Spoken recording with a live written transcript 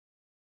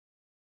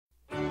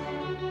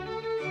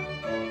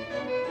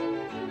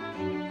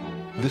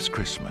This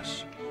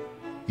Christmas,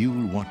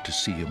 you'll want to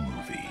see a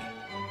movie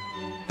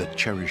that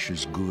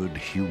cherishes good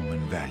human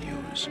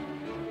values.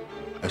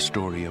 A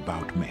story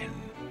about men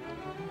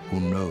who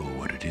know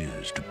what it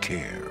is to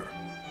care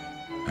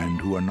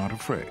and who are not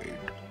afraid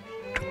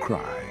to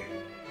cry.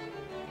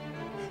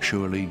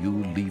 Surely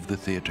you'll leave the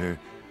theater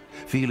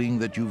feeling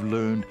that you've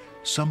learned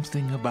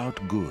something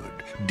about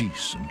good,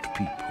 decent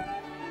people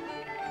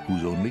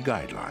whose only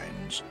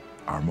guidelines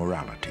are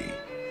morality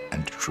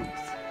and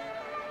truth.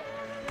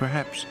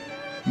 Perhaps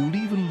you'll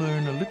even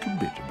learn a little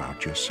bit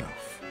about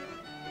yourself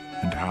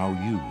and how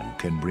you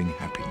can bring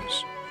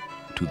happiness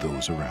to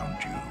those around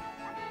you.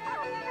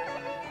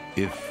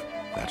 If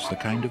that's the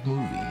kind of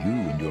movie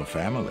you and your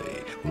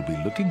family will be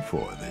looking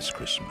for this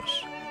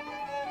Christmas,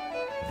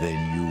 then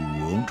you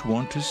won't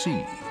want to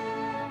see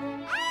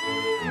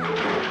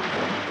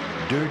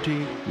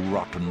Dirty,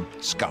 Rotten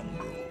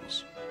Scoundrels.